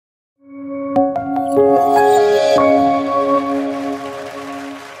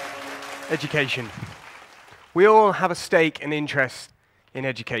Education. We all have a stake and interest in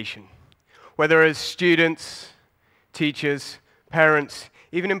education, whether as students, teachers, parents,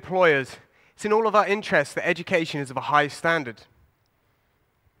 even employers. It's in all of our interests that education is of a high standard.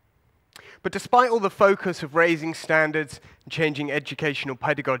 But despite all the focus of raising standards and changing educational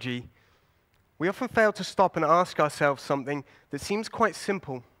pedagogy, we often fail to stop and ask ourselves something that seems quite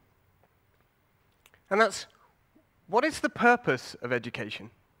simple. And that's, what is the purpose of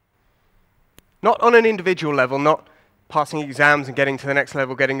education? Not on an individual level, not passing exams and getting to the next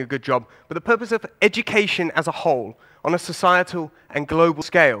level, getting a good job, but the purpose of education as a whole, on a societal and global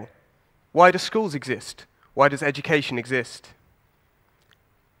scale. Why do schools exist? Why does education exist?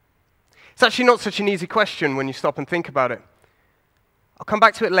 It's actually not such an easy question when you stop and think about it. I'll come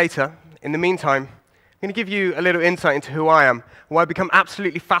back to it later. In the meantime, I'm going to give you a little insight into who I am, and why I've become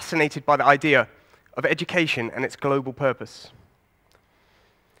absolutely fascinated by the idea of education and its global purpose.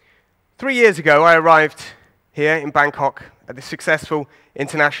 3 years ago, I arrived here in Bangkok at this successful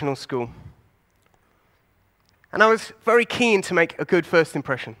international school. And I was very keen to make a good first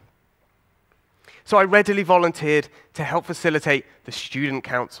impression. So I readily volunteered to help facilitate the student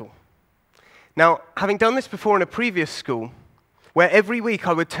council. Now, having done this before in a previous school, where every week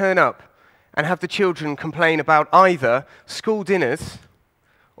I would turn up and have the children complain about either school dinners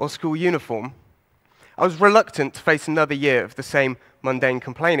or school uniform, I was reluctant to face another year of the same mundane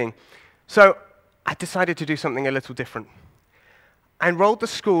complaining. So I decided to do something a little different. I enrolled the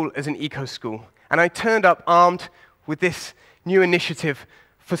school as an eco-school, and I turned up armed with this new initiative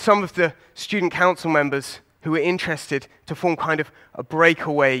for some of the student council members who were interested to form kind of a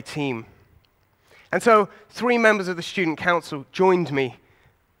breakaway team. And so 3 members of the student council joined me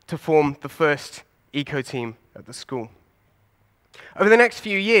to form the first eco team at the school. Over the next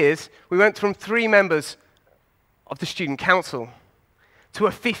few years, we went from 3 members of the student council to a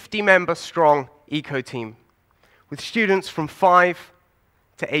 50-member strong eco team, with students from 5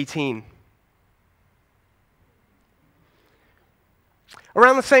 to 18.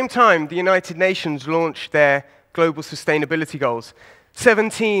 Around the same time, the United Nations launched their global sustainability goals,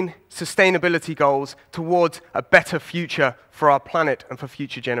 17 sustainability goals towards a better future for our planet and for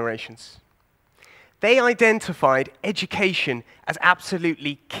future generations. They identified education as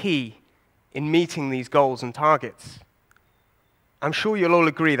absolutely key in meeting these goals and targets. I'm sure you'll all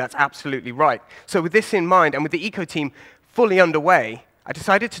agree that's absolutely right. So with this in mind, and with the eco team fully underway, I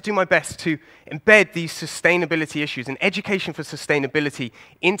decided to do my best to embed these sustainability issues and education for sustainability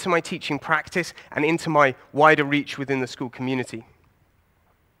into my teaching practice and into my wider reach within the school community.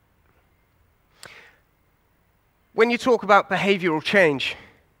 When you talk about behavioral change,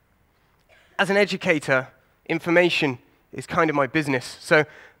 as an educator, information is kind of my business. So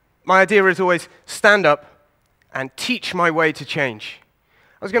my idea is always stand up and teach my way to change.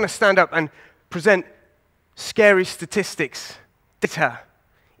 I was going to stand up and present scary statistics, data,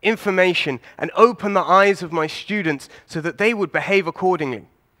 information, and open the eyes of my students so that they would behave accordingly.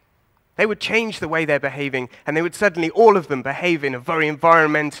 They would change the way they're behaving, and they would suddenly, all of them, behave in a very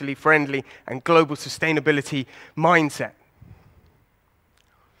environmentally friendly and global sustainability mindset.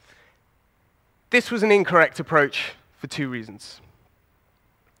 This was an incorrect approach for 2 reasons.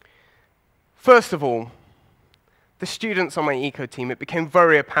 First of all, the students on my eco team, it became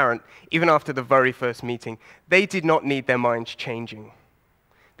very apparent, even after the very first meeting, they did not need their minds changing.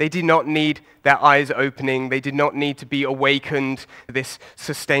 They did not need their eyes opening. They did not need to be awakened to this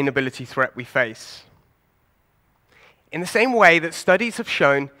sustainability threat we face. In the same way that studies have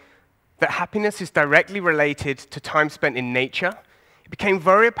shown that happiness is directly related to time spent in nature, it became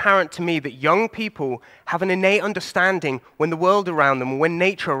very apparent to me that young people have an innate understanding when the world around them, when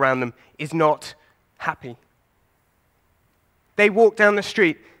nature around them is not happy. They walk down the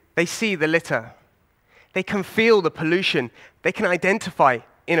street, they see the litter. They can feel the pollution. They can identify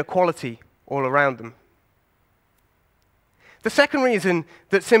inequality all around them. The second reason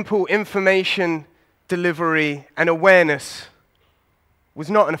that simple information delivery and awareness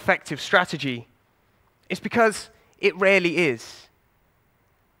was not an effective strategy is because it rarely is.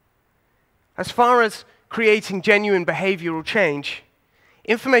 As far as creating genuine behavioral change,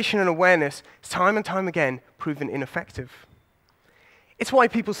 information and awareness is time and time again proven ineffective. It's why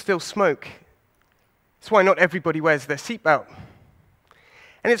people still smoke. It's why not everybody wears their seatbelt.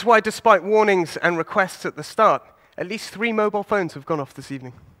 And it's why, despite warnings and requests at the start, at least 3 mobile phones have gone off this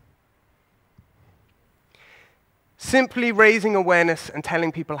evening. Simply raising awareness and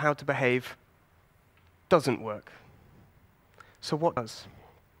telling people how to behave doesn't work. So what does?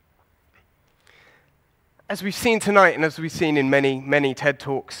 As we've seen tonight, and as we've seen in many, many TED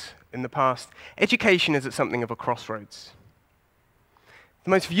Talks in the past, education is at something of a crossroads. The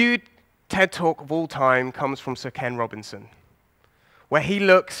most viewed TED Talk of all time comes from Sir Ken Robinson, where he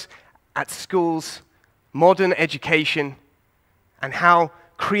looks at schools, modern education, and how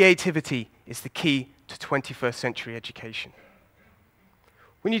creativity is the key to 21st century education.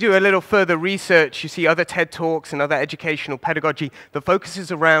 When you do a little further research, you see other TED Talks and other educational pedagogy that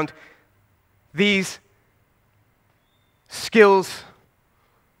focuses around these skills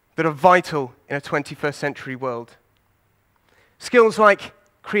that are vital in a 21st century world. Skills like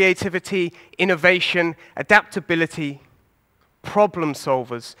creativity, innovation, adaptability, problem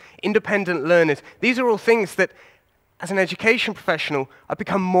solvers, independent learners. These are all things that, as an education professional, I've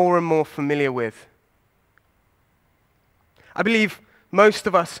become more and more familiar with. I believe most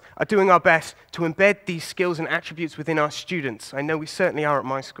of us are doing our best to embed these skills and attributes within our students. I know we certainly are at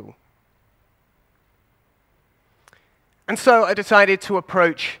my school. And so I decided to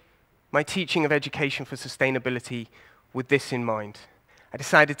approach my teaching of education for sustainability with this in mind. I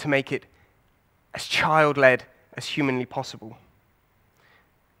decided to make it as child-led as humanly possible.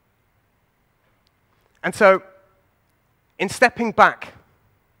 And so, in stepping back,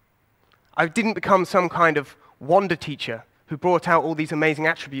 I didn't become some kind of wonder teacher who brought out all these amazing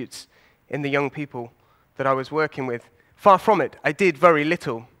attributes in the young people that I was working with. Far from it. I did very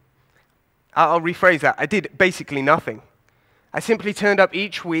little. I'll rephrase that. I did basically nothing. I simply turned up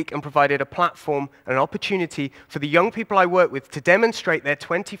each week and provided a platform and an opportunity for the young people I work with to demonstrate their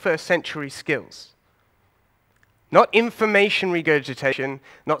 21st century skills. Not information regurgitation,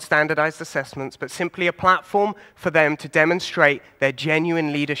 not standardized assessments, but simply a platform for them to demonstrate their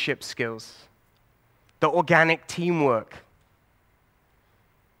genuine leadership skills, the organic teamwork.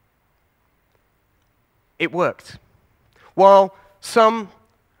 It worked. While some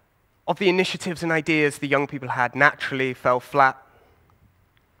of the initiatives and ideas the young people had naturally fell flat,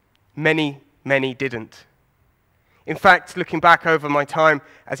 many didn't. In fact, looking back over my time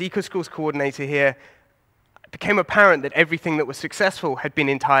as EcoSchools coordinator here, it became apparent that everything that was successful had been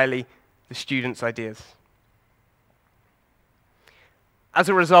entirely the students' ideas. As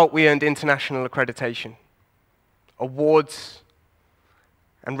a result, we earned international accreditation, awards,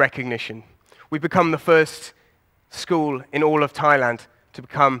 and recognition. We've become the first school in all of Thailand to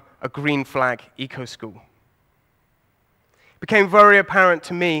become a green flag eco-school. It became very apparent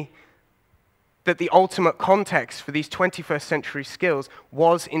to me that the ultimate context for these 21st century skills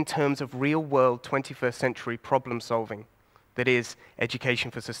was in terms of real-world 21st century problem solving, that is, education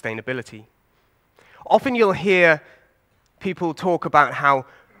for sustainability. Often you'll hear people talk about how,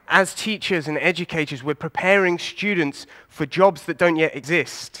 as teachers and educators, we're preparing students for jobs that don't yet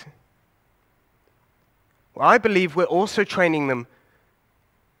exist. Well, I believe we're also training them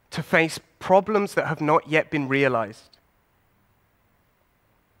to face problems that have not yet been realized.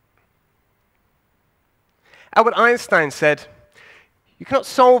 Albert Einstein said, "You cannot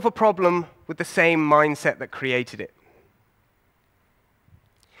solve a problem with the same mindset that created it."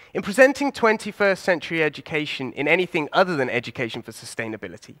 In presenting 21st century education in anything other than education for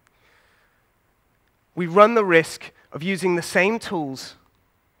sustainability, we run the risk of using the same tools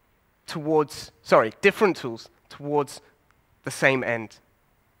different tools towards the same end.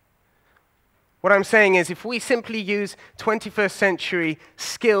 What I'm saying is, if we simply use 21st century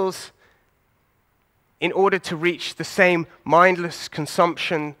skills in order to reach the same mindless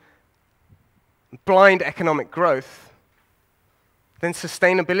consumption, blind economic growth, then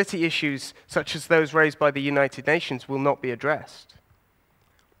sustainability issues such as those raised by the United Nations will not be addressed.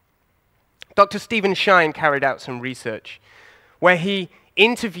 Dr. Stephen Shine carried out some research where he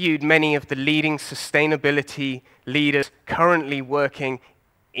interviewed many of the leading sustainability leaders currently working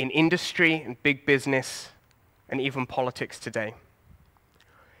in industry and big business and even politics today.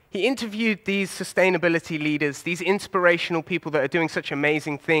 He interviewed these sustainability leaders, these inspirational people that are doing such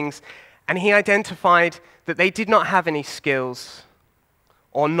amazing things, and he identified that they did not have any skills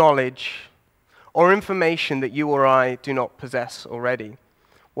or knowledge or information that you or I do not possess already.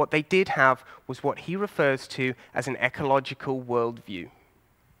 What they did have was what he refers to as an ecological worldview.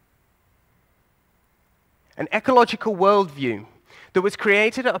 An ecological worldview that was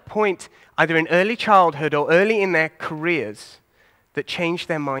created at a point either in early childhood or early in their careers that changed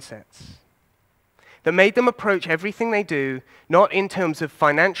their mindsets, that made them approach everything they do not in terms of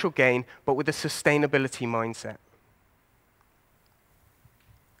financial gain, but with a sustainability mindset.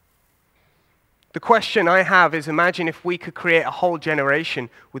 The question I have is, imagine if we could create a whole generation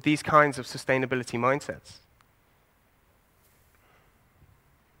with these kinds of sustainability mindsets.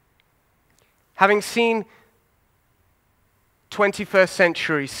 Having seen 21st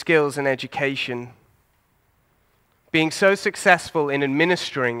century skills and education being so successful in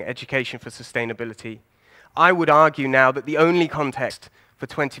administering education for sustainability, I would argue now that the only context for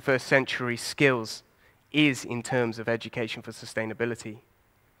 21st century skills is in terms of education for sustainability.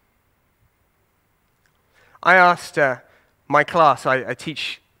 I asked my class, I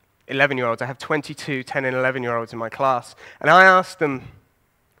teach 11-year-olds, I have 22 10 and 11-year-olds in my class, and I asked them,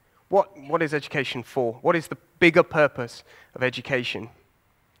 what is education for? What is the bigger purpose of education?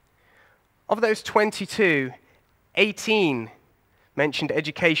 Of those 22, 18 mentioned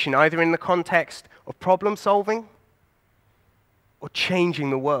education either in the context of problem solving or changing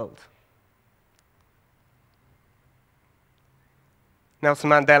the world. Nelson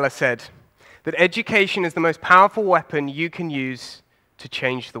Mandela said that education is the most powerful weapon you can use to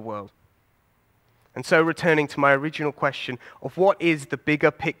change the world. And so, returning to my original question of what is the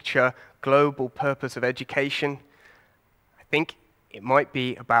bigger picture, global purpose of education, I think it might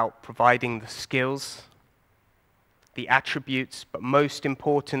be about providing the skills, the attributes, but most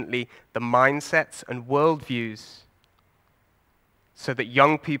importantly, the mindsets and worldviews so that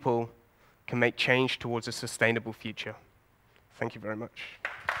young people can make change towards a sustainable future. Thank you very much.